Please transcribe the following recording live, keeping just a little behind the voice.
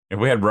If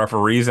we had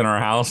referees in our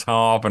house, how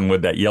often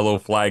would that yellow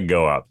flag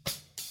go up?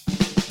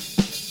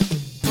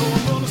 So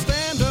I'm gonna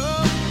stand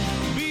up,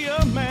 be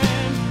a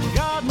man,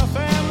 guard my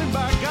family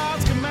by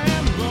God's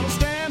command. I'm gonna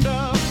stand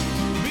up,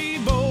 be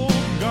bold,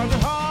 guard their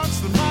hearts,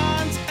 their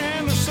minds,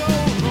 and their souls.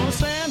 I'm gonna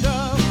stand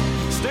up,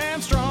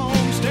 stand strong,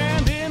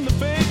 stand in the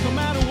faith no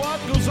matter what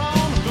goes on.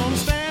 I'm gonna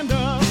stand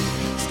up,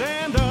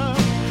 stand up,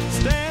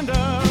 stand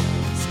up,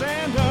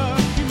 stand up.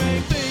 You may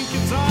think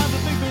it's hard to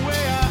think the way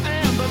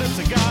I am, but it's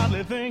a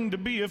godly thing to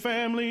be a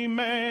family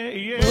man.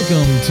 Yeah.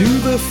 Welcome to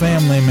the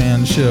Family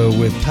Man Show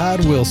with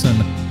Todd Wilson.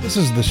 This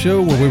is the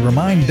show where we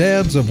remind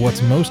dads of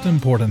what's most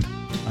important.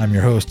 I'm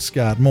your host,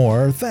 Scott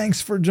Moore.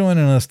 Thanks for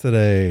joining us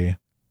today.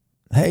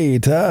 Hey,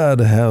 Todd,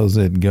 how's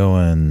it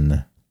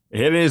going?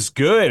 It is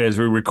good. As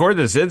we record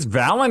this, it's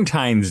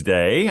Valentine's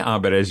Day.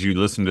 But as you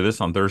listen to this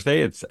on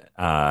Thursday, it's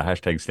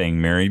hashtag Staying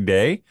Married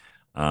Day.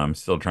 I'm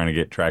still trying to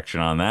get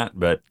traction on that.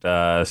 But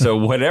so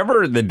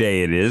whatever the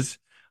day it is,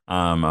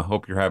 I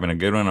hope you're having a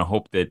good one. I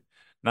hope that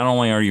not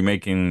only are you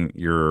making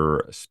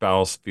your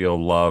spouse feel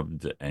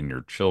loved and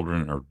your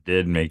children, or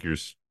did make your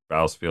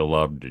spouse feel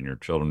loved and your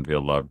children feel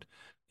loved,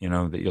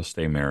 that you'll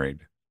stay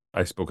married.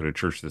 I spoke at a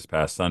church this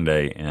past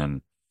Sunday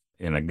in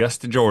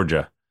Augusta,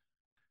 Georgia.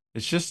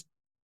 It's just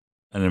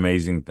an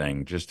amazing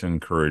thing just to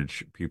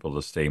encourage people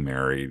to stay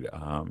married.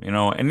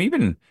 And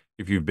even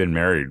if you've been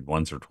married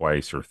once or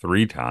twice or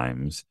three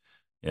times,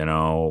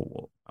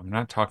 I'm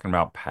not talking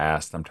about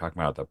past, I'm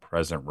talking about the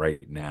present right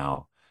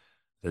now.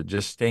 That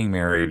just staying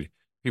married,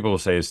 people will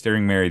say, is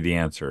staying married the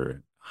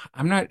answer?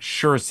 I'm not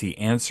sure it's the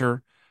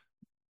answer,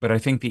 but I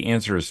think the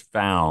answer is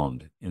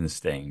found in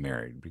staying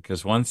married,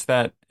 because once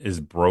that is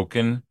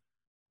broken,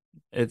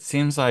 it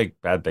seems like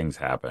bad things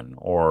happen,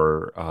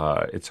 or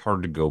it's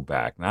hard to go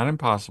back. Not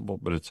impossible,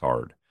 but it's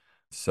hard.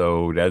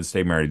 So dads,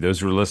 stay married. Those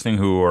who are listening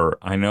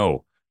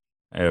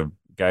I have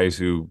guys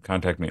who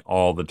contact me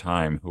all the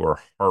time who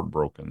are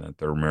heartbroken that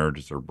their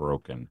marriages are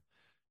broken.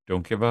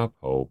 Don't give up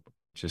hope.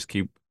 Just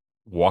keep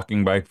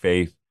walking by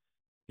faith.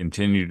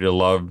 Continue to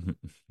love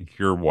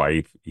your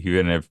wife,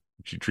 even if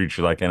she treats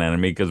you like an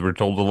enemy, because we're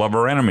told to love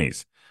our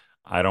enemies.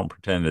 I don't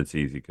pretend it's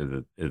easy,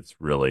 because it's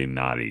really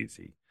not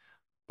easy.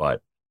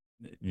 But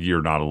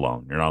you're not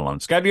alone. You're not alone.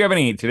 Scott,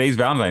 today's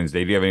Valentine's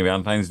Day. Do you have any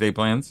Valentine's Day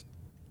plans?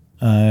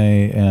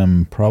 I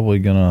am probably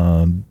going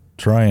to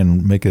try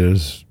and make it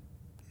as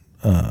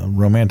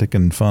romantic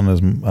and fun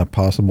as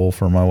possible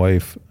for my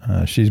wife.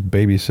 She's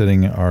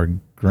babysitting our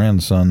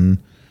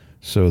grandson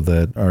so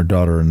that our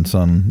daughter and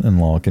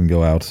son-in-law can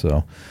go out.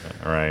 So,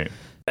 all right.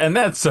 And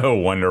that's so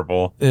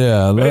wonderful.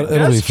 Yeah,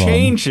 it'll be fun.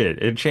 Change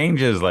it. It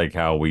changes like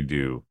how we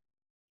do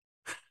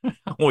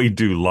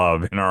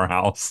love in our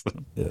house.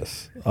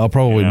 Yes. I'll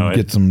probably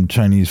get some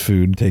Chinese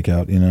food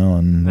takeout,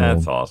 and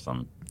that's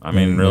awesome. I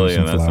mean, really,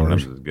 and that's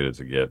sometimes as good as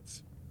it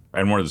gets.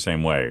 And we're the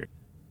same way.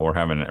 We're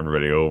having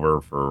everybody over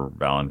for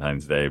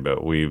Valentine's Day,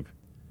 but we've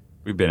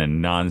been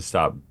in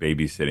nonstop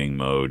babysitting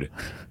mode.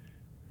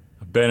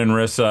 Ben and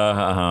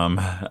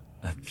Rissa,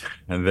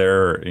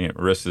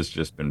 Rissa's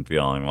just been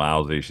feeling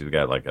lousy. She's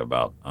got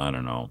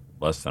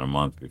less than a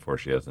month before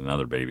she has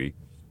another baby.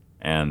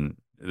 And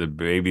the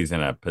baby's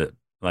in a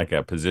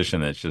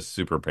position that's just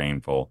super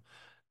painful.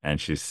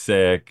 And she's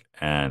sick.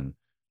 And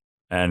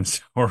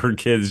so her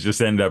kids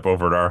just end up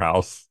over at our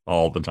house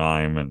all the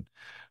time. And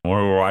we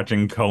were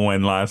watching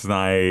Cohen last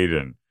night.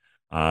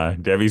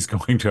 And Debbie's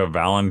going to a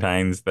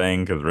Valentine's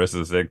thing because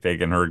Rissa's sick,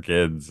 taking her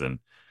kids and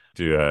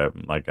to a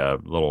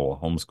little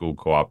homeschool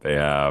co-op they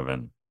have.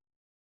 And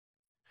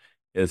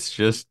it's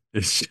just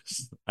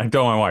I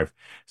told my wife,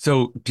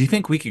 so do you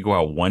think we could go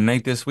out one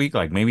night this week,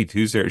 like maybe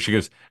Tuesday? She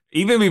goes,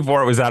 even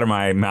before it was out of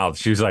my mouth,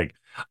 she was like,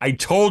 I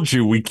told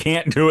you we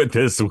can't do it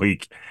this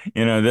week.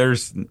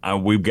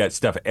 We've got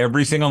stuff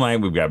every single night.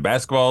 We've got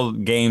basketball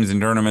games and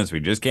tournaments.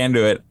 We just can't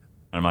do it.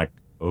 And I'm like,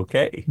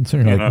 okay. So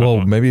you're like,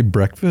 well, maybe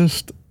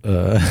breakfast?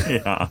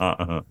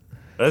 Yeah.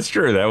 That's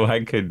true. That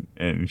I could,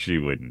 and she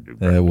wouldn't do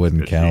breakfast. That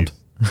wouldn't count.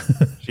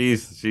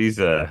 She's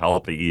a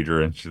healthy eater,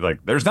 and she's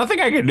like, there's nothing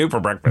I can do for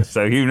breakfast,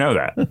 so you know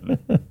that.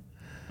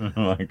 I'm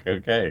like,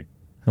 okay.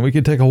 And we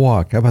could take a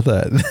walk. How about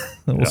that?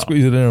 We'll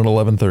squeeze it in at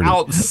 11:30.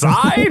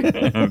 Outside?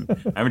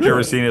 Haven't you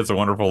ever seen It's a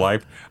Wonderful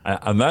Life?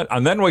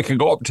 And then we can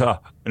go up to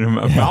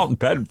Mount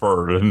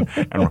Bedford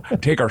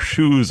and take our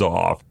shoes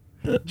off.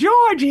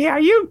 Georgie,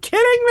 are you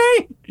kidding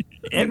me?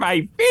 In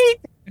my feet?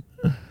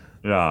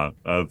 Yeah,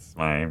 that's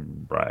my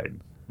bride.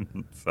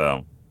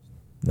 So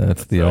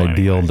that's the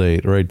ideal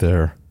date right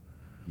there.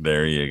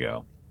 There you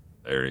go.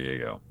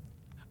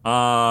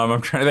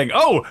 I'm trying to think.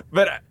 Oh,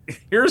 but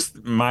here's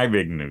my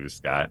big news,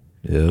 Scott.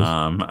 Yes.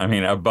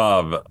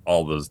 Above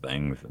all those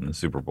things and the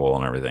Super Bowl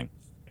and everything.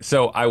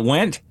 So I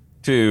went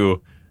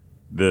to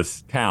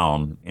this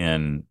town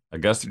in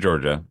Augusta,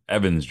 Georgia,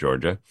 Evans,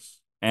 Georgia,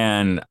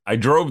 and I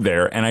drove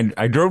there. And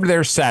I drove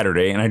there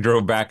Saturday, and I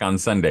drove back on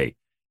Sunday.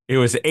 It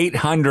was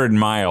 800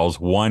 miles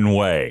one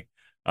way.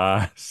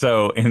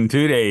 So in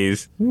 2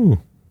 days,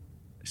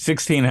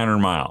 1,600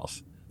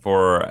 miles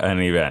for an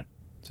event.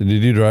 So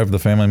did you drive the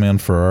Family Man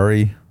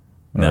Ferrari?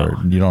 No.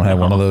 Or you don't have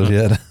one of those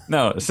yet?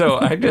 No, so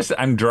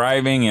I'm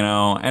driving,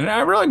 and I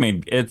really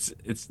made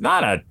it's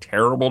not a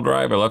terrible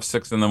drive. I left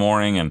 6 in the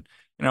morning, and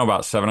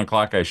about 7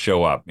 o'clock I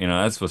show up.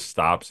 That's with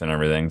stops and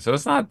everything, so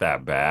it's not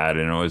that bad,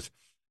 and it was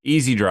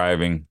easy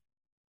driving.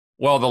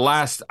 Well, the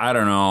last I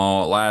don't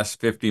know last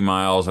 50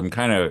 miles, I'm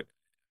kind of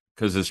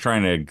because it's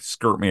trying to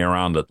skirt me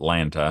around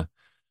Atlanta.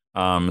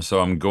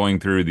 So I'm going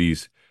through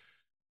these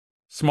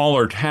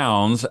smaller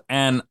towns,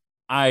 and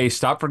I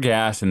stopped for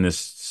gas in this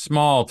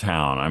small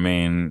town. I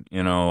mean,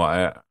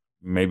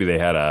 maybe they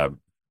had a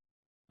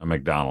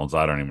McDonald's.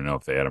 I don't even know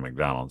if they had a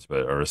McDonald's,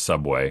 or a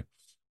Subway.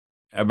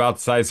 About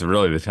the size of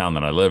really the town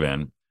that I live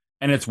in,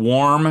 and it's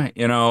warm.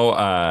 And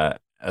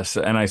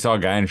I saw a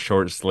guy in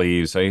short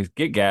sleeves. So I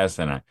get gas,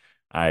 and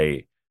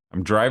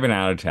I'm driving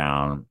out of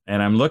town,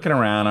 and I'm looking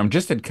around. I'm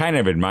just kind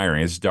of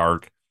admiring. It's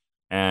dark,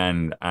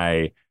 and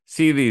I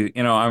see these.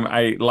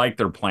 I like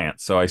their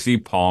plants, so I see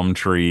palm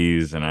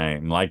trees, and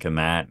I'm liking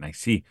that, and I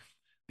see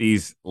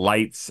these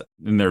lights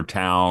in their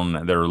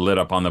town. They're lit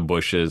up on the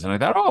bushes. And I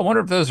thought, I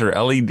wonder if those are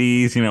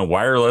LEDs,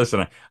 wireless.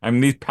 And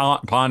I'm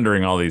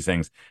pondering all these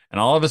things.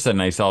 And all of a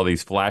sudden I saw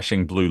these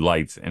flashing blue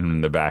lights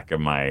in the back of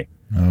in my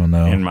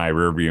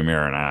rearview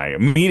mirror. And I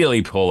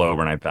immediately pull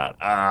over, and I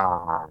thought,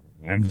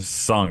 I'm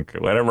sunk.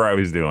 Whatever I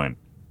was doing,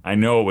 I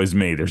know it was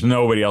me. There's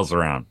nobody else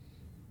around.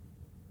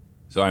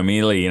 So I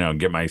immediately,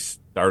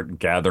 start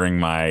gathering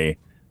my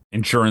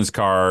insurance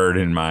card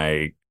and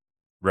my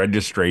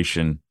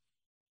registration.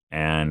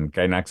 And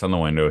guy knocks on the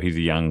window. He's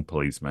a young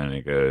policeman.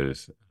 He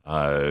goes,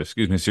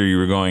 excuse me, sir, you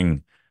were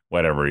going,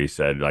 whatever he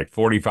said, like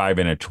 45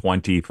 and a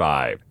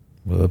 25.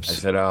 Whoops. I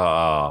said,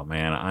 oh,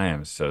 man, I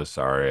am so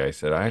sorry. I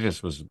said, I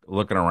just was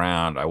looking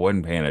around. I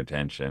wasn't paying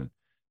attention.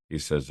 He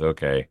says,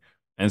 okay.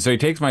 And so he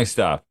takes my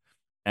stuff.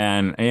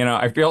 And,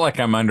 I feel like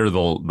I'm under the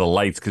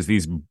lights because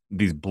these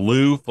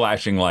blue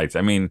flashing lights,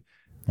 I mean,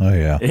 oh,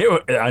 yeah,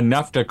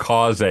 enough to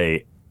cause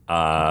a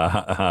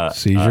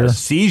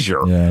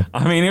seizure. Yeah.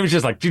 I mean, it was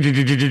just like, and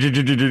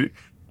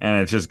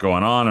it's just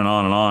going on and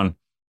on and on.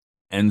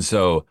 And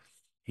so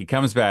he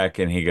comes back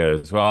and he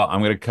goes, well,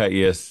 I'm going to cut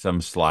you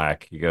some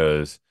slack. He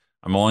goes,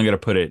 I'm only going to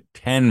put it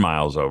 10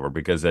 miles over,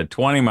 because at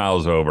 20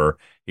 miles over,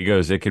 he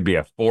goes, it could be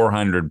a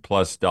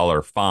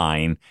 $400+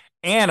 fine,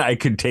 and I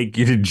could take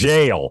you to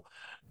jail.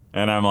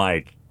 And I'm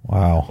like,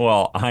 wow.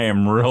 Well, I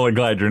am really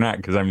glad you're not,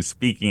 because I'm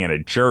speaking at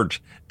a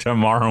church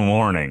tomorrow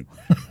morning.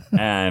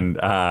 And,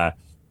 yeah,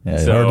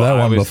 so heard that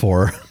one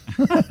before.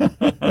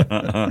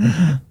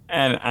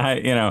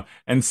 And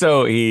and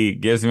so he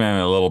gives me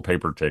a little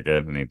paper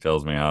ticket, and he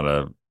tells me how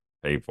to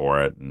pay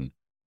for it.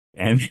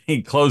 And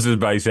he closes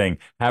by saying,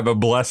 have a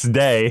blessed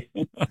day.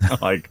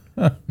 Like,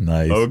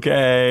 nice.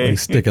 Okay. Like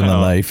sticking the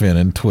knife in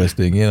and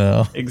twisting,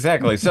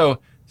 Exactly. So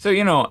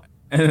then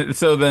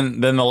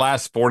the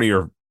last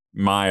 40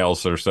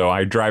 miles or so,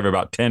 I drive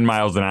about 10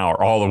 miles an hour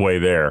all the way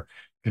there,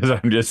 because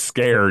I'm just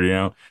scared,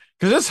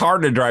 because it's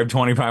hard to drive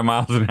 25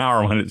 miles an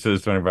hour when it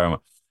says 25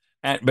 miles.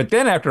 But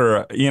then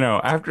after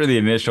the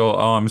initial,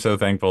 I'm so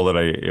thankful that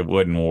it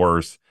wasn't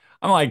worse.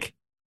 I'm like,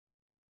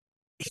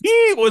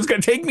 he was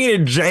going to take me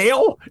to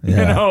jail?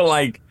 Yeah.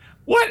 Like,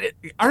 what?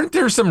 Aren't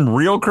there some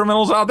real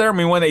criminals out there? I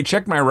mean, when they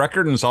checked my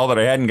record and saw that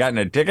I hadn't gotten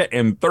a ticket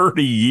in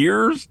 30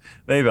 years,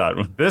 they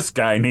thought, this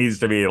guy needs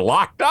to be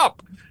locked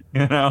up,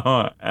 and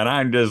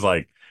I'm just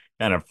like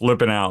kind of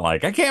flipping out,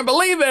 like, I can't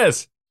believe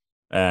this.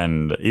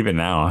 And even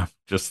now, I'm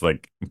just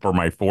like, for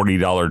my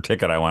 $40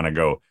 ticket, I want to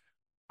go,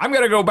 I'm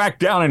going to go back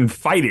down and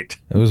fight it.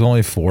 It was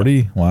only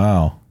 40?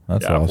 Wow.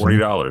 That's awesome.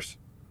 $40.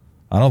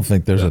 I don't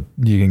think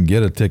you can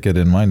get a ticket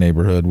in my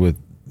neighborhood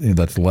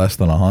that's less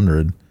than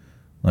 100.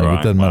 Like, right,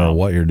 it doesn't matter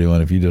what you're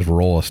doing. If you just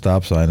roll a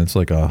stop sign, it's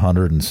like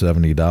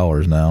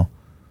 $170 now.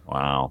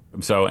 Wow.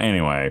 So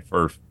anyway,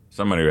 for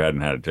somebody who hadn't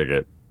had a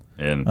ticket,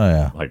 and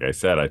like I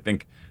said, I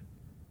think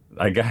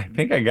I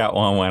got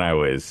one when I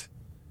was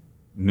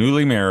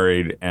newly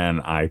married,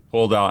 and I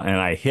pulled out and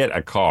I hit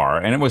a car,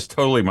 and it was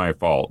totally my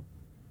fault.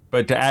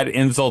 But to add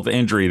insult to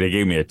injury, they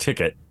gave me a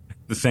ticket at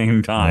the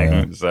same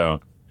time. Yeah. So,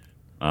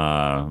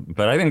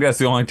 but I think that's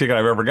the only ticket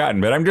I've ever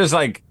gotten. But I'm just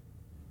like,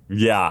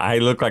 yeah, I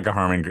look like a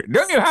Harmon.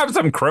 Don't you have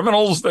some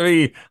criminals to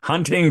be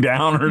hunting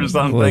down or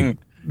something?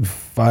 Like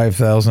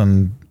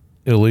 5,000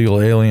 illegal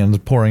aliens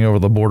pouring over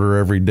the border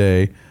every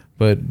day,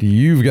 but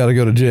you've got to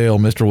go to jail,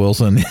 Mr.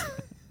 Wilson.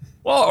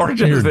 Well, or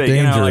just that,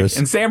 like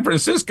in San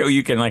Francisco,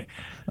 you can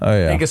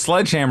take a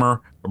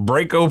sledgehammer,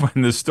 break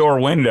open the store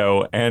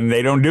window, and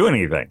they don't do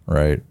anything.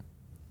 Right.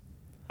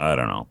 I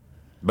don't know.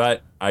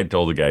 But I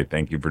told the guy,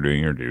 thank you for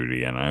doing your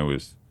duty. And I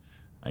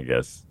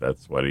guess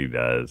that's what he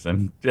does.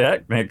 And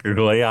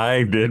technically,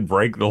 I did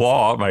break the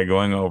law by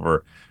going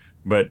over.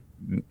 But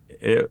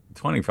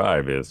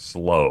 25 is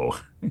slow.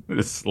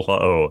 It's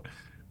slow.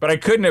 But I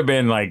couldn't have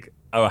been like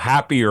a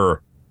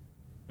happier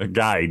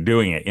guy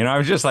doing it. I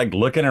was just like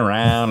looking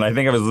around. I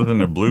think I was listening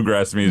to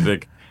bluegrass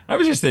music. I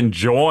was just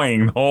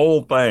enjoying the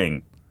whole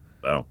thing.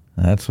 So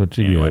that's what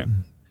you get.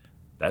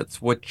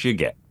 That's what you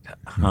get.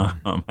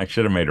 I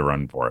should have made a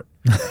run for it.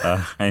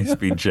 High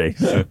speed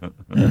chase.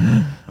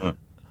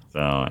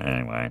 So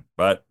anyway,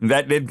 but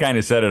that did kind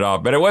of set it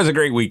off. But it was a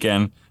great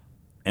weekend.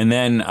 And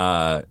then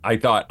I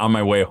thought on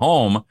my way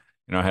home,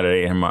 I had an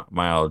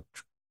 800-mile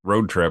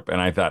road trip,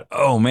 and I thought,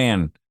 oh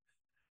man,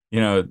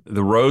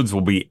 the roads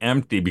will be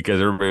empty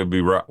because everybody will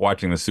be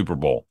watching the Super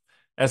Bowl.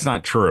 That's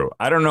not true.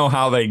 I don't know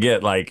how they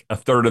get like a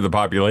third of the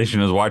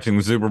population is watching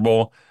the Super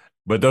Bowl,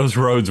 but those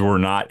roads were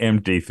not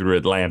empty through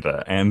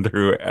Atlanta and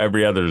through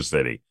every other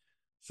city.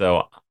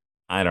 So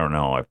I don't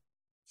know if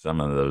some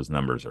of those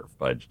numbers are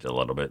fudged a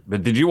little bit.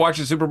 But did you watch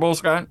the Super Bowl,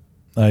 Scott?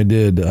 I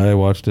did. I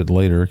watched it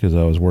later because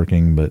I was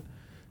working, but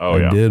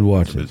I did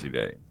watch it. Busy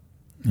day.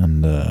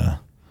 And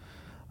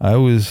I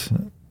was,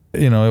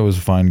 it was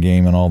a fine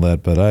game and all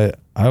that, but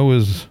I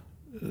was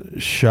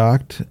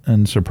shocked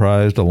and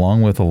surprised,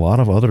 along with a lot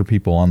of other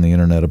people on the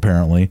internet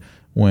apparently,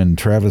 when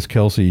Travis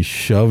Kelce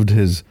shoved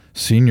his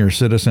senior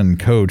citizen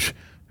coach,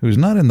 who's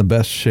not in the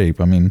best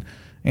shape. I mean,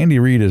 Andy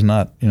Reid is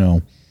not,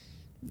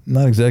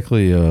 not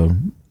exactly,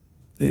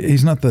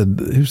 he's not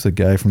who's the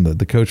guy from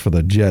the coach for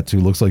the Jets who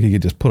looks like he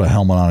could just put a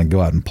helmet on and go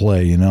out and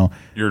play,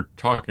 You're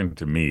talking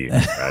to me.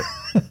 I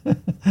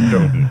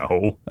don't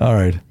know. All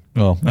right.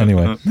 Well,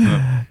 anyway.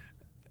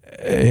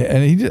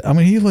 And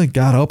he like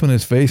got up in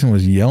his face and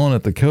was yelling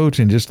at the coach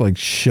and just like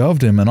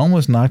shoved him and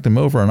almost knocked him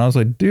over. And I was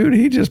like, dude,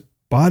 he just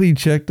body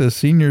checked a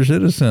senior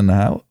citizen.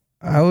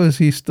 How is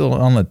he still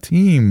on the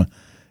team?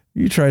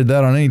 You tried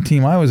that on any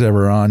team I was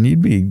ever on,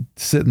 you'd be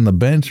sitting the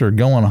bench or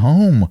going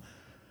home.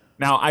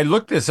 Now I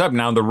looked this up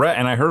now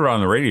and I heard it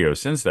on the radio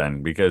since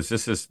then because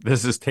this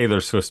is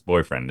Taylor Swift's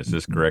boyfriend. Is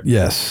this correct?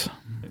 Yes.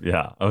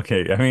 Yeah.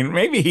 Okay. I mean,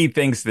 maybe he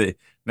thinks that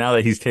now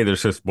that he's Taylor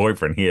Swift's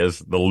boyfriend, he has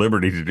the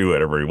liberty to do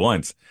whatever he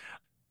wants.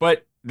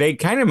 But they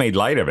kind of made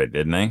light of it,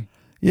 didn't they?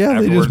 Yeah,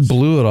 afterwards? They just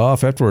blew it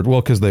off afterward.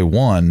 Well, because they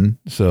won.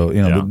 So,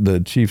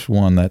 the Chiefs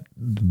won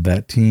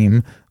that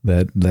team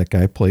that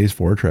guy plays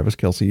for. Travis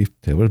Kelce,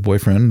 Taylor's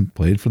boyfriend,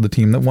 played for the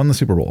team that won the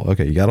Super Bowl.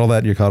 Okay, you got all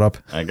that? You're caught up?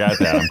 I got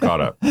that. I'm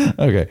caught up.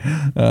 Okay.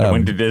 I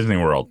went to Disney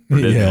World for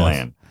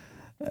Disneyland.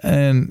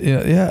 And,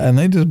 and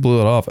they just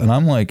blew it off. And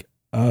I'm like,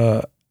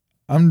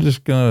 I'm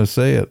just going to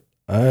say it.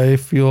 I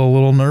feel a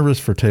little nervous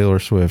for Taylor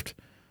Swift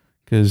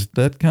because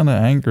that kind of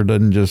anger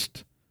doesn't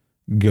just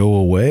go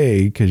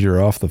away because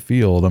you're off the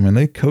field. I mean,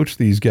 they coach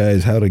these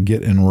guys how to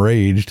get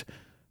enraged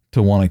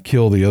to want to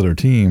kill the other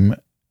team,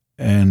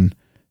 and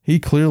he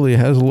clearly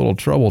has a little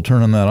trouble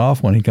turning that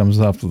off when he comes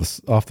off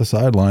the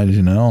sidelines,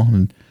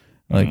 and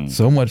like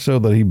so much so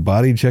that he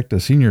body checked a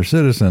senior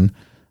citizen.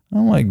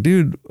 I'm like,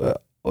 dude,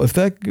 if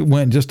that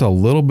went just a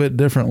little bit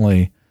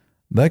differently,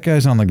 that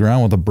guy's on the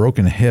ground with a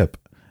broken hip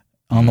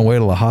on the way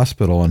to the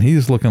hospital, and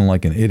he's looking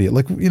like an idiot.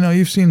 Like,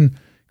 you've seen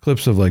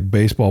clips of like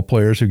baseball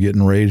players who get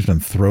enraged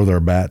and throw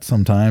their bats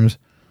sometimes.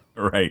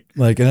 Right.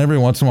 Like, and every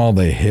once in a while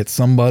they hit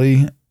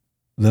somebody,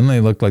 then they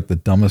look like the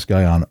dumbest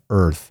guy on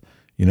earth.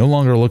 You no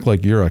longer look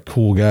like you're a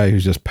cool guy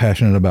who's just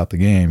passionate about the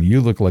game.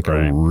 You look like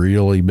a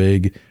really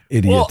big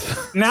idiot. Well,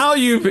 now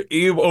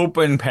you've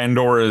opened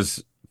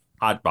Pandora's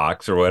hot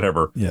box or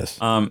whatever. Yes.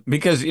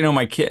 Because,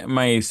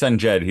 my son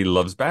Jed, he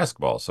loves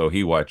basketball. So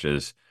he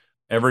watches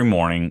every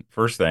morning,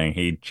 first thing,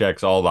 he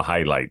checks all the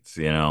highlights,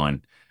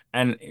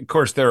 and of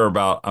course, there are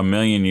about 1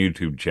 million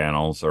YouTube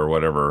channels or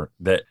whatever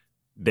that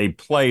they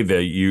play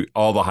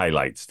all the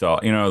highlights. So,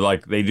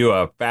 like they do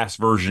a fast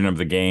version of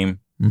the game,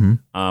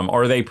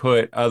 or they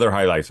put other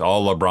highlights,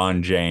 all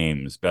LeBron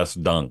James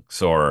best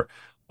dunks, or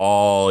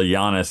all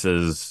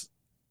Giannis's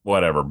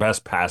whatever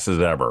best passes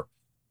ever.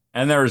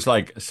 And there's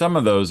like some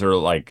of those are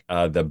like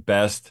the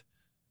best,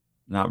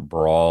 not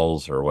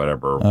brawls or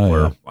whatever,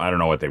 I don't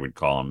know what they would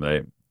call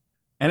them.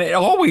 And it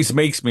always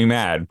makes me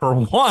mad. For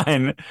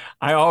one,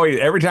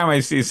 every time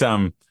I see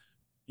some,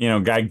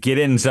 guy get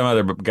in some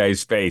other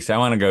guy's face, I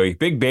want to go,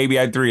 big baby,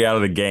 I threw you out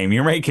of the game.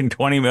 You're making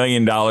 $20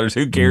 million.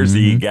 Who cares that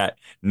you got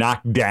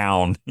knocked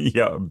down?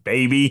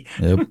 Baby.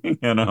 Yep.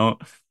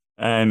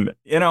 But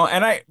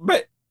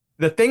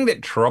the thing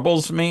that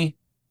troubles me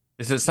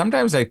is that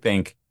sometimes I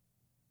think,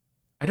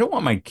 I don't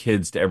want my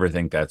kids to ever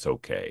think that's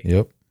okay.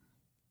 Yep.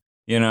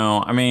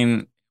 I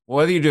mean,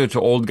 whether you do it to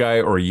an old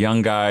guy or a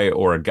young guy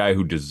or a guy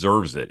who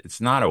deserves it,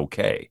 it's not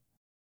okay.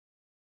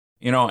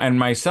 And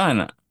my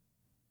son,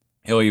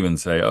 he'll even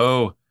say,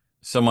 oh,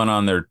 someone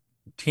on their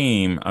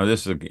team,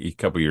 this is a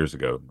couple years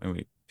ago,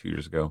 maybe 2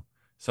 years ago,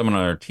 someone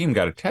on their team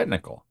got a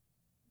technical.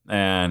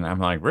 And I'm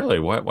like, really?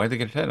 Why'd they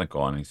get a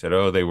technical? And he said,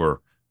 oh, the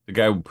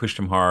guy pushed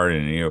him hard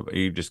and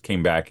he just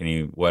came back and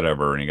he got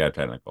a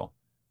technical.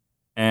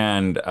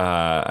 And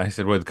I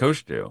said, what'd the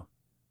coach do?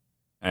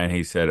 And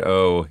he said,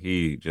 oh,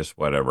 he just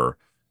whatever.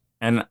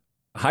 And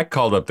I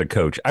called up the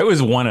coach. I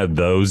was one of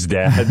those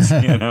dads,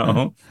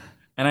 And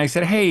I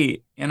said,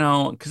 hey,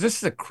 because this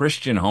is a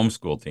Christian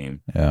homeschool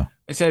team. Yeah.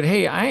 I said,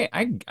 hey,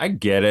 I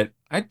get it.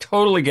 I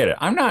totally get it.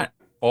 I'm not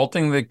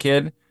faulting the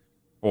kid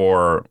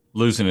for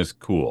losing his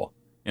cool,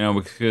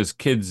 because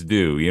kids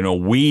do,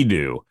 we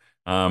do.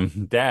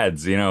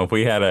 Dads,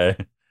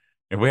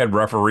 if we had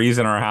referees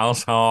in our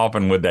house, how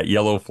often would that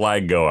yellow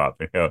flag go up?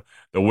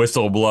 The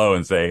whistle blow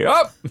and say,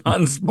 "Oh,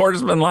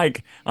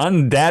 unsportsmanlike,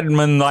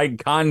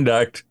 UnDadmanlike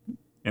conduct."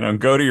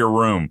 Go to your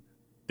room,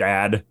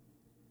 Dad.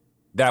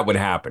 That would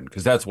happen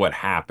because that's what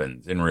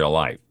happens in real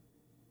life.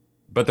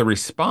 But the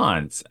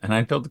response, and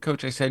I told the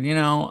coach, I said,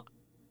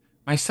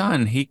 my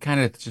son, he kind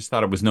of just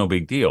thought it was no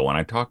big deal when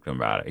I talked to him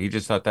about it. He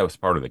just thought that was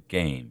part of the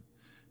game.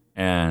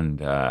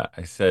 And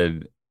I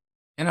said,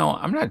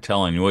 I'm not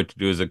telling you what to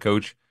do as a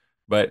coach,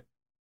 but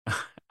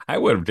I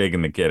would have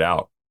taken the kid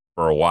out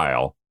for a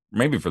while,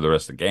 maybe for the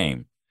rest of the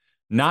game,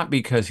 not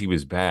because he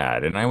was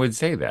bad. And I would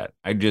say that.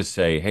 I'd just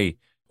say, hey,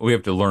 we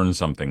have to learn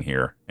something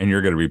here, and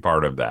you're going to be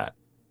part of that.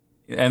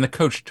 And the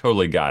coach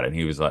totally got it.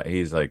 He's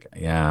like,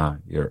 yeah,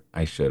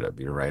 I should have.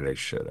 You're right, I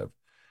should have.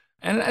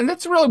 And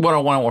that's really what I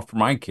want for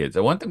my kids.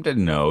 I want them to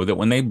know that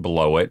when they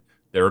blow it,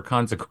 there are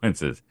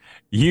consequences.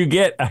 You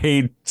get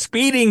a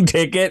speeding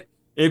ticket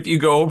if you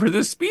go over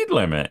the speed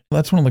limit.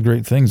 That's one of the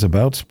great things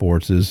about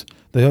sports is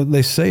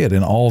they say it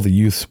in all the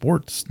youth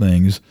sports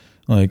things,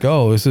 like,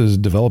 oh, this is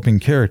developing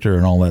character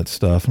and all that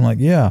stuff. And like,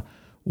 yeah,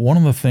 one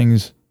of the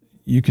things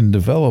you can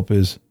develop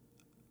is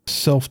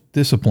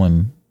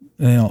self-discipline,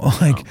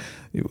 like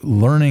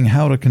learning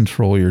how to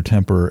control your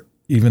temper,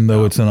 even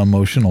though it's an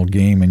emotional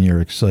game and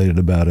you're excited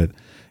about it.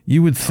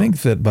 You would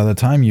think that by the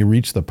time you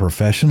reach the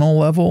professional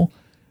level,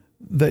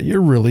 that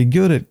you're really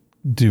good at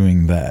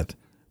doing that.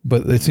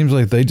 But it seems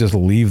like they just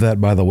leave that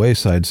by the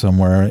wayside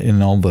somewhere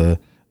in all the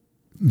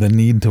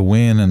need to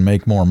win and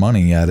make more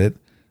money at it.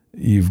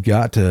 You've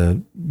got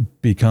to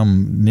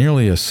become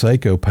nearly a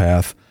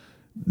psychopath,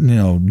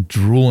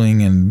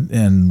 drooling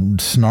and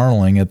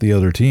snarling at the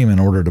other team in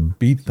order to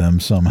beat them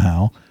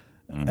somehow.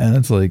 And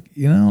it's like,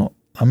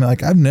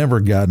 I've never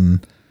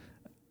gotten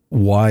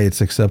why it's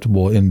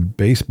acceptable in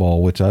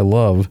baseball, which I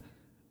love,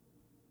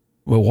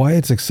 but why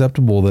it's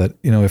acceptable that,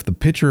 if the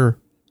pitcher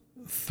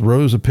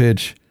throws a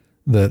pitch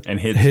that and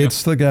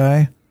hits the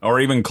guy, or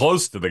even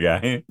close to the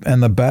guy,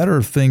 and the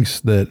batter thinks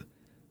that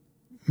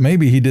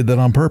maybe he did that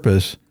on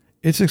purpose,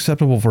 it's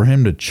acceptable for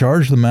him to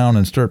charge the mound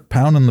and start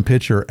pounding the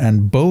pitcher,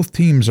 and both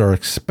teams are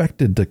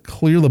expected to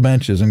clear the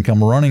benches and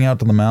come running out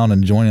to the mound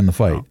and join in the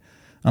fight.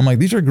 I'm like,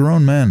 these are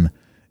grown men.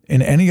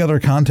 In any other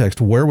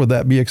context, where would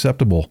that be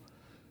acceptable?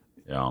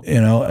 Yeah.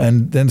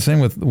 And then same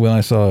with when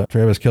I saw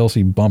Travis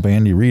Kelce bump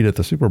Andy Reid at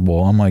the Super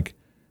Bowl. I'm like,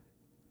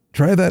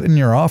 try that in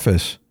your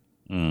office.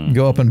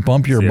 Go up and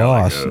bump your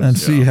boss and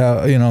see how,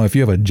 if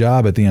you have a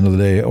job at the end of the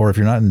day, or if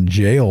you're not in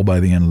jail by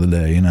the end of the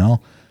day,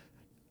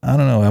 I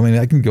don't know. I mean,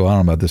 I can go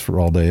on about this for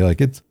all day.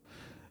 Like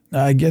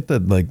I get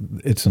that, like,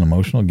 it's an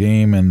emotional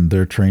game and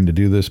they're trained to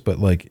do this, but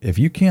like, if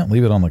you can't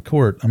leave it on the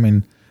court, I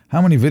mean,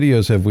 how many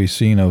videos have we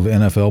seen of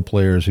NFL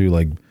players who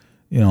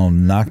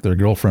knock their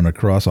girlfriend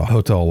across a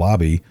hotel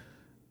lobby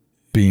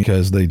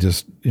because they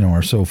just,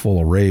 are so full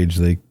of rage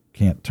they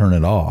can't turn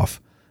it off?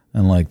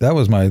 And like, that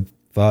was my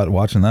thought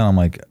watching that. I'm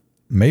like,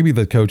 maybe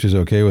the coach is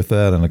okay with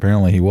that, and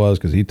apparently he was,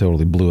 because he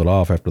totally blew it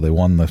off after they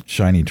won the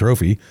shiny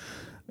trophy.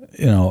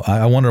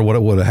 I wonder what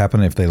it would have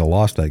happened if they'd have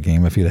lost that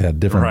game, if he'd had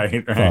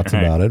different thoughts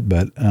about it.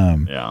 But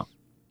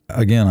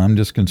again, I'm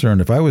just concerned.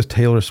 If I was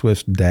Taylor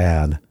Swift's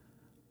dad,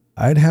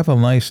 I'd have a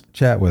nice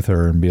chat with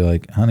her and be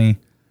like, honey,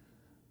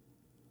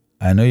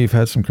 I know you've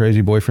had some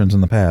crazy boyfriends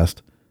in the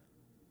past,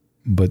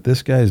 but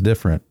this guy's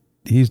different.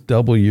 He's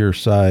double your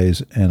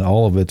size and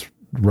all of it's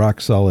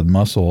rock solid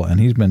muscle, and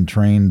he's been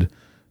trained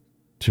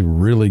to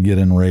really get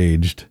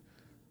enraged.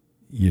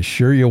 You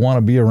sure you want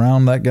to be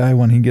around that guy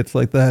when he gets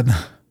like that?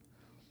 Yeah.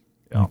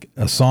 Like,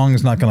 a song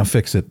is not going to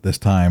fix it this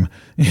time.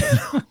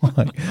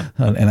 Like,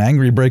 an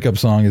angry breakup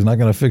song is not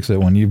going to fix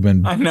it when you've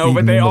been. I know,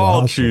 but they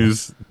all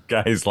choose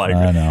guys like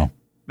that. I know.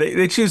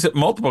 They choose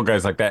multiple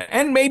guys like that.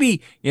 And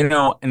maybe, and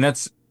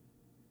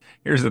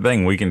here's the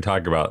thing. We can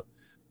talk about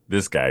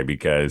this guy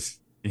because,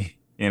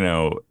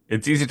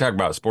 it's easy to talk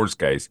about sports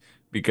guys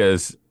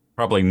because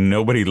probably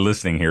nobody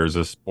listening here is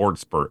a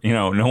sports person.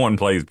 No one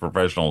plays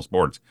professional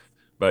sports.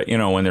 But,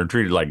 when they're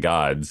treated like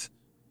gods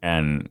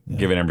and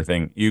given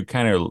everything, you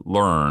kind of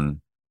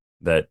learn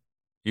that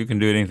you can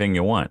do anything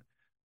you want.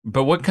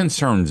 But what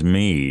concerns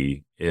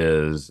me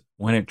is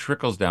when it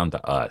trickles down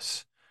to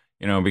us,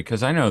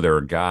 because I know there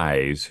are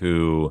guys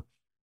who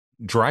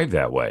drive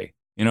that way.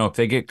 If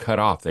they get cut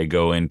off, they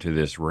go into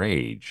this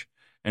rage.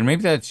 And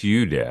maybe that's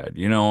you, Dad,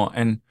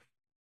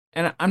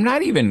 and I'm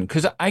not even,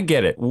 because I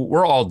get it.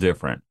 We're all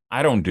different.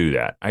 I don't do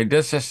that.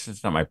 That's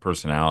just not my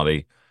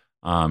personality.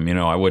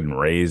 I wasn't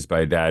raised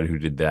by a dad who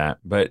did that.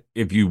 But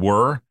if you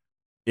were,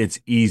 it's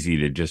easy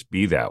to just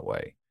be that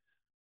way.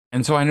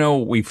 And so I know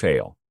we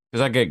fail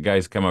because I get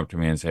guys come up to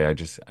me and say, I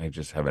just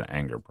have an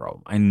anger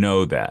problem. I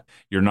know that.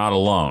 You're not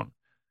alone.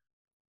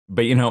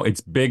 But,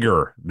 it's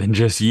bigger than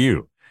just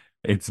you.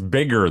 It's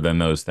bigger than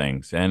those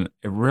things. And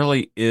it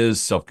really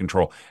is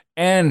self-control.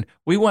 And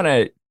we want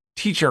to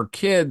teach our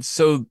kids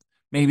so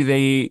maybe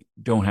they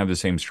don't have the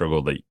same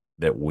struggle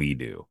that we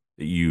do,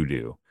 that you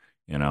do,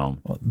 Well,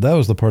 that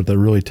was the part that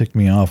really ticked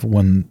me off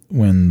when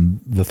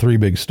the three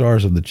big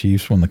stars of the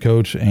Chiefs, when the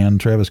coach and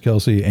Travis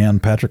Kelce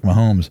and Patrick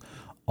Mahomes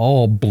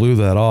all blew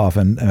that off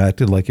and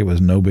acted like it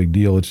was no big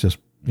deal. It's just,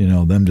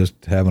 them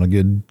just having a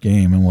good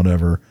game and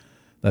whatever.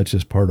 That's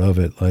just part of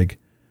it. Like,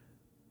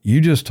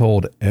 You just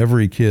told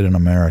every kid in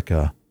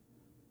America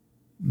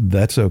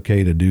that's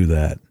okay to do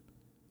that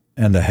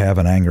and to have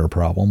an anger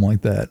problem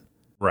like that.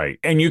 Right.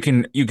 And you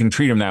can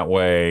treat him that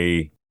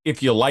way.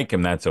 If you like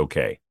him, that's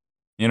okay.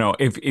 You know,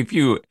 if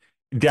you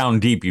down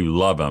deep you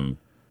love him.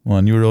 Well,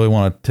 and you really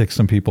want to tick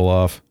some people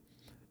off.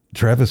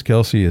 Travis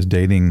Kelce is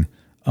dating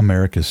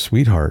America's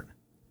sweetheart.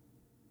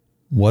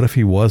 What if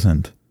he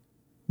wasn't?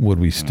 Would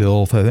we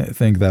still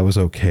think that was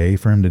okay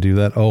for him to do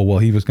that? Oh, well,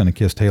 he was going to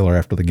kiss Taylor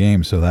after the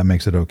game, so that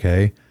makes it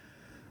okay.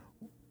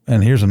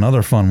 And here's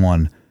another fun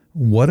one.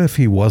 What if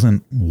he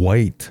wasn't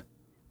white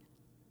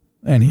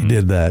and he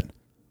did that?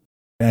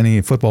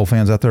 Any football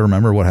fans out there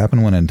remember what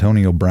happened when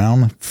Antonio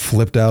Brown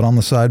flipped out on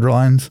the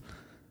sidelines?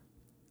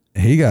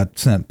 He got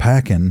sent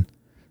packing,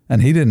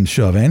 and he didn't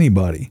shove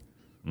anybody.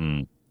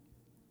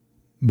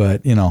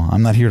 But, you know,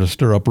 I'm not here to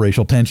stir up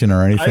racial tension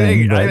or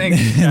anything. I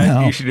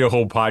think you should do a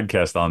whole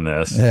podcast on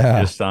this.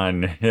 Yeah. Just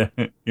on,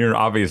 you're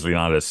obviously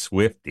not a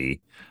Swiftie.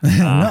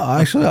 No,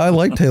 actually, I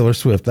like Taylor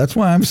Swift. That's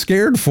why I'm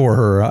scared for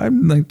her.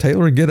 I'm like,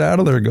 Taylor, get out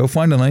of there. Go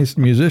find a nice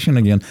musician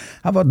again.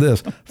 How about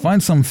this?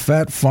 Find some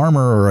fat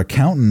farmer or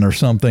accountant or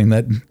something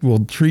that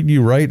will treat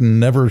you right and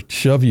never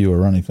shove you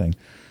or anything.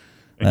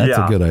 That's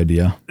a good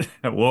idea.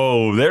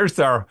 Whoa, there's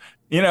our,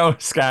 you know,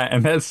 Scott,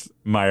 and that's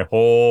my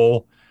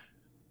whole,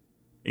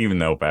 even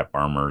though fat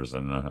farmers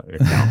and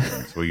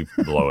accountants, we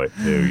blow it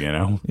too, you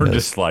know, we're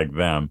just like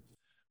them.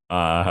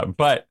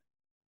 But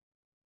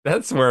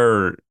that's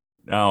where,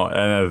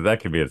 that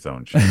could be its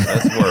own show.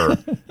 That's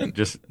where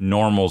just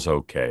normal's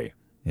okay.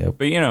 Yep.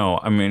 But, you know,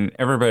 I mean,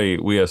 everybody,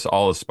 we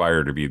all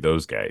aspire to be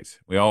those guys.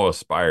 We all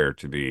aspire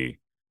to be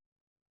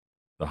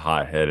the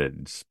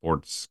hot-headed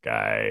sports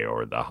guy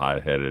or the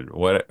hot-headed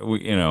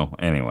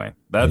anyway,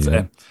 that's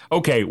it.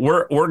 Okay,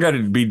 we're going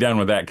to be done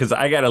with that because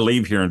I got to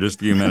leave here in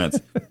just a few minutes.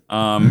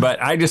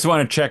 But I just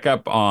want to check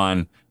up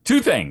on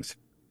two things.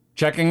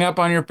 Checking up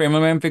on your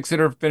Family Man Fix It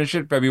or Finish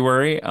It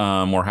February.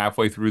 We're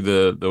halfway through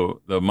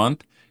the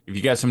month. If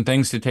you got some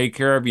things to take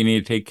care of, you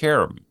need to take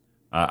care of them.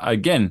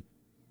 Again,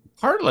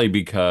 partly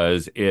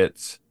because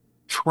it's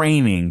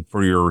training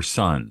for your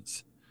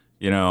sons,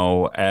 you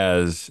know,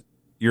 as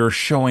you're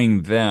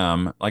showing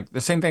them, like the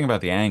same thing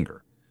about the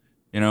anger.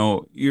 You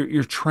know,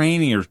 you're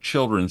training your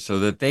children so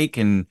that they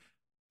can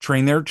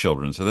train their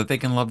children, so that they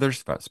can love their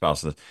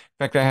spouses. In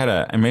fact,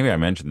 and maybe I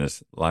mentioned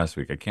this last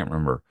week, I can't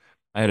remember.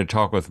 I had a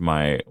talk with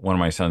one of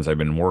my sons I've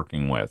been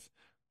working with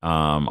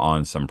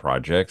on some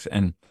projects,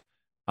 and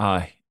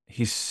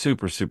he's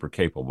super, super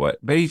capable,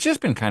 but he's just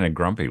been kind of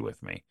grumpy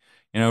with me.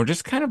 You know,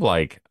 just kind of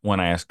like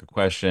when I ask a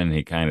question,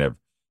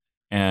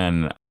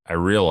 and I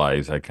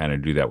realize I kind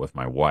of do that with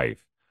my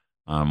wife.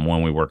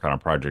 When we work on a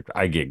project,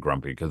 I get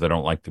grumpy because I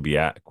don't like to be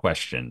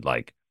questioned,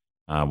 like,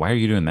 why are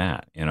you doing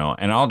that? You know,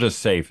 and I'll just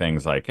say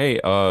things like, hey,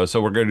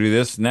 so we're going to do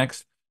this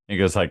next. And he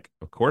goes like,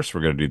 of course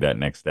we're going to do that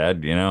next,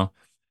 Dad, you know?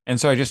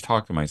 And so I just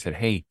talked to him. I said,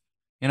 hey,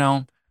 you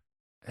know,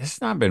 it's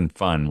not been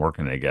fun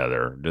working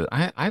together.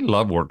 I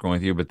love working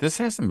with you, but this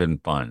hasn't been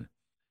fun.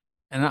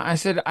 And I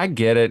said, I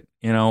get it,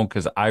 you know,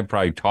 because I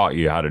probably taught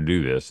you how to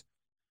do this,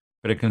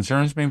 but it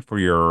concerns me for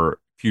your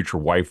future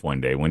wife one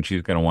day when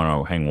she's going to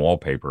want to hang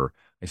wallpaper.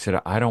 I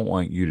said, I don't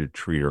want you to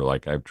treat her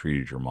like I've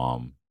treated your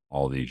mom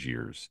all these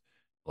years,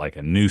 like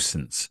a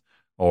nuisance,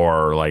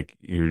 or like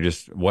you're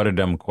just, what a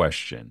dumb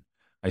question.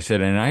 I said,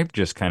 and I've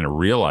just kind of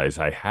realized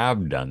I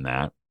have done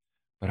that,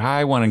 but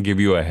I want to give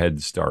you a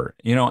head start,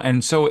 you know?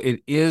 And so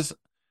it is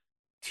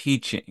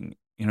teaching,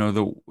 you know,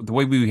 the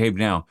way we behave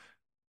now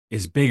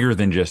is bigger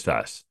than just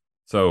us.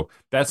 So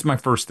that's my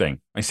first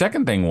thing. My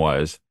second thing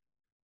was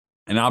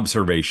an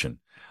observation.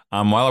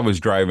 While I was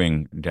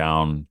driving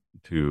down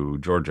to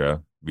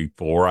Georgia,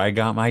 before I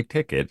got my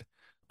ticket,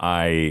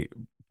 I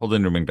pulled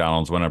into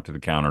McDonald's, went up to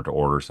the counter to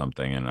order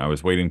something, and I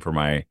was waiting for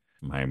my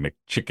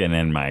McChicken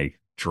and my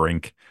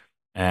drink.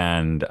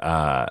 And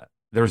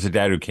there was a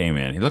dad who came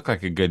in. He looked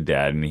like a good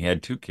dad, and he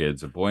had two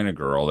kids, a boy and a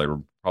girl. They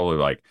were probably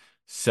like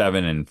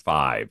 7 and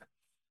 5,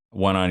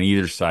 one on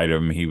either side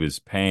of him. He was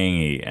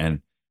paying,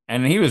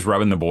 and he was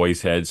rubbing the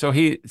boy's head, so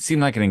he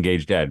seemed like an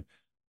engaged dad.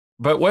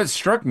 But what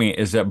struck me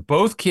is that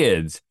both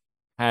kids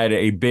had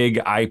a big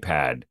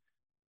iPad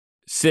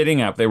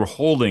sitting up. They were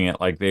holding it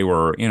like they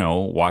were, you know,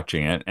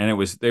 watching it. And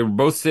they were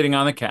both sitting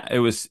on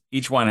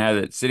each one had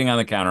it sitting on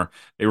the counter.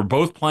 They were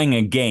both playing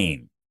a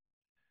game.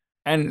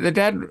 And the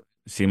dad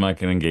seemed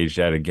like an engaged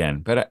dad again.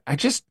 But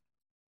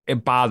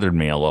it bothered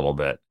me a little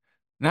bit.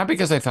 Not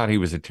because I thought he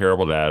was a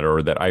terrible dad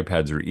or that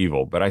iPads are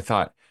evil, but I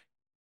thought,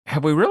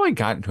 have we really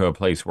gotten to a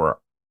place where,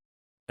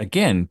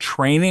 again,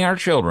 training our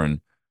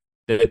children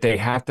that they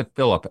have to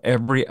fill up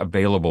every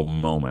available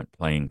moment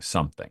playing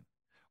something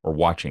or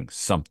watching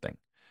something?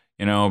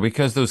 You know,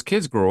 because those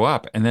kids grow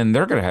up and then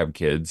they're going to have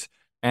kids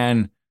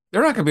and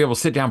they're not going to be able to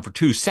sit down for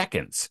 2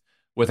 seconds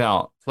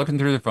without flipping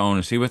through their phone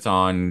and see what's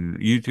on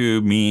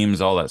YouTube,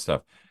 memes, all that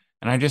stuff.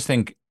 And I just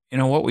think, you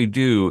know, what we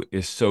do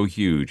is so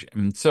huge.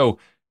 And so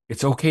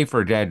it's okay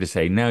for a dad to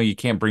say, no, you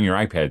can't bring your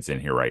iPads in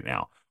here right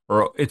now.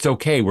 Or it's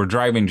okay, we're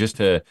driving just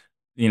to,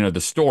 you know, the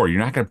store.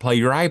 You're not going to play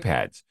your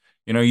iPads.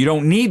 You know, you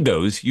don't need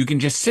those. You can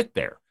just sit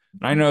there.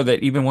 I know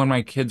that even when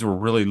my kids were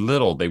really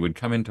little, they would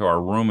come into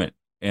our room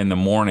in the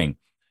morning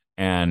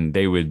and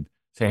they would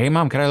say, "Hey,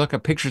 Mom, can I look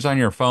at pictures on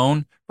your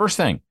phone?" First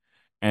thing.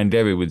 And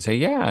Debbie would say,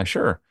 "Yeah,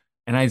 sure."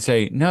 And I'd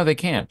say, "No, they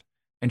can't."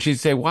 And she'd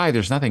say, "Why?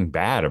 There's nothing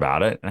bad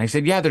about it." And I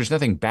said, "Yeah, there's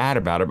nothing bad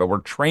about it, but we're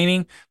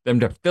training them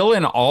to fill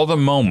in all the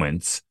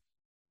moments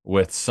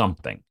with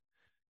something."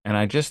 And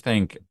I just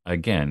think,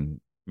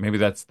 again, maybe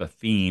that's the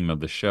theme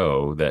of the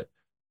show, that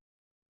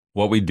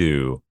what we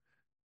do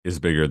is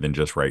bigger than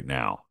just right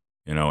now.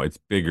 It's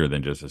bigger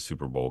than just a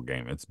Super Bowl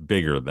game. It's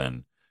bigger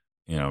than,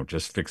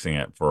 just fixing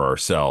it for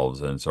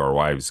ourselves. And so our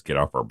wives get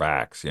off our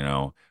backs.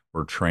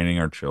 We're training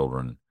our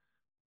children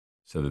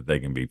so that they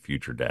can be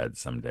future dads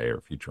someday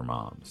or future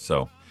moms.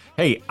 So,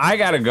 hey, I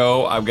got to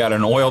go. I've got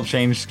an oil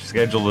change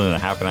scheduled in a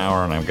half an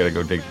hour, and I've got to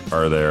go take the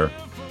car there.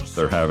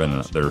 They're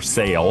having their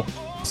sale.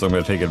 So I'm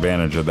going to take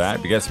advantage of that.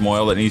 If you got some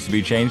oil that needs to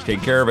be changed,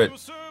 take care of it.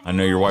 I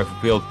know your wife will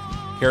feel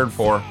cared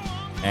for.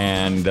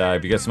 And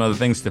if you got some other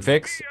things to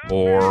fix,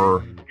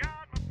 or,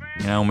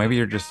 maybe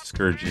you're just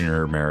discouraged in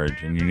your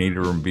marriage and you need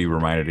to be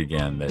reminded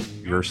again that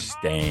you're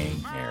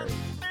staying married.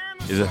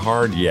 Is it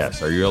hard?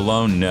 Yes. Are you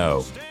alone?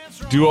 No.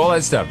 Do all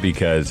that stuff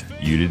because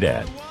you did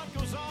that.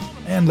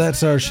 And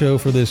that's our show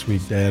for this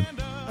week, Dad.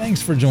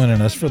 Thanks for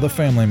joining us for the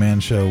Family Man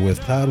Show with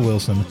Todd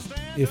Wilson.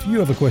 If you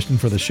have a question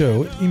for the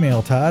show,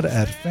 email Todd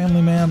at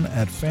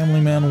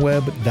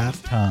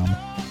familyman@familymanweb.com.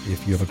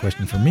 If you have a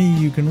question for me,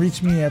 you can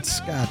reach me at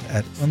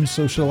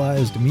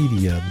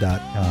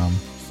scott@unsocializedmedia.com.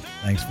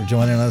 Thanks for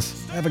joining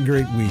us. Have a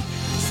great week.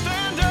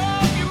 Stand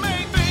up, you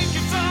may think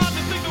it's hard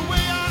to think the way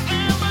I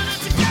am, but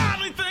it's a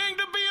godly thing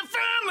to be a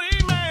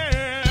family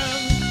man.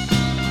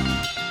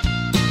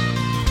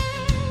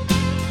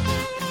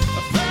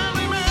 A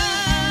family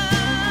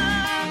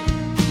man.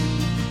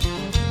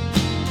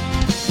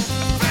 A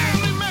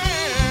family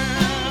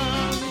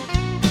man.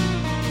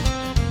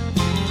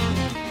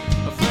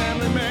 A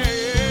family man.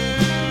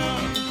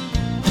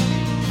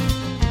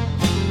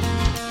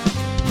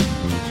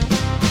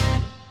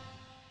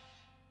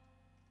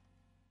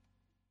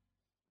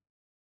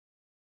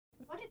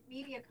 What did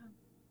media come?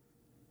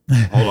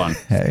 Hold on.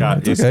 Hey, Scott,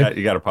 it's okay. Scott,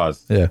 you got to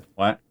pause. Yeah.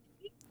 What?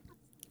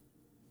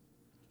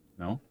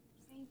 No?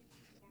 Did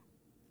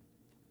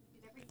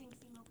everything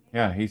seem okay?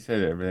 Yeah, he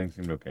said everything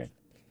seemed okay.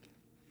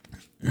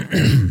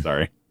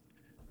 Sorry.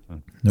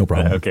 No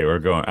problem. Okay, we're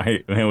going.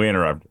 We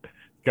interrupted.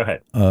 Go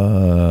ahead.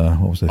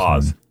 What was I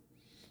Pause. saying?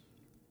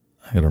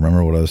 I got to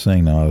remember what I was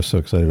saying now. I was so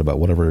excited about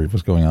whatever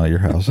was going on at your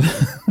house.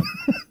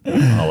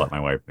 I'll let my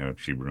wife know if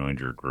she ruined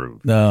your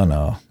groove.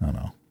 No.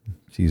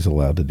 She's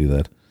allowed to do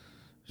that.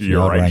 She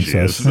You're right, outranks she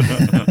us. is.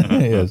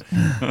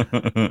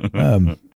 Yes.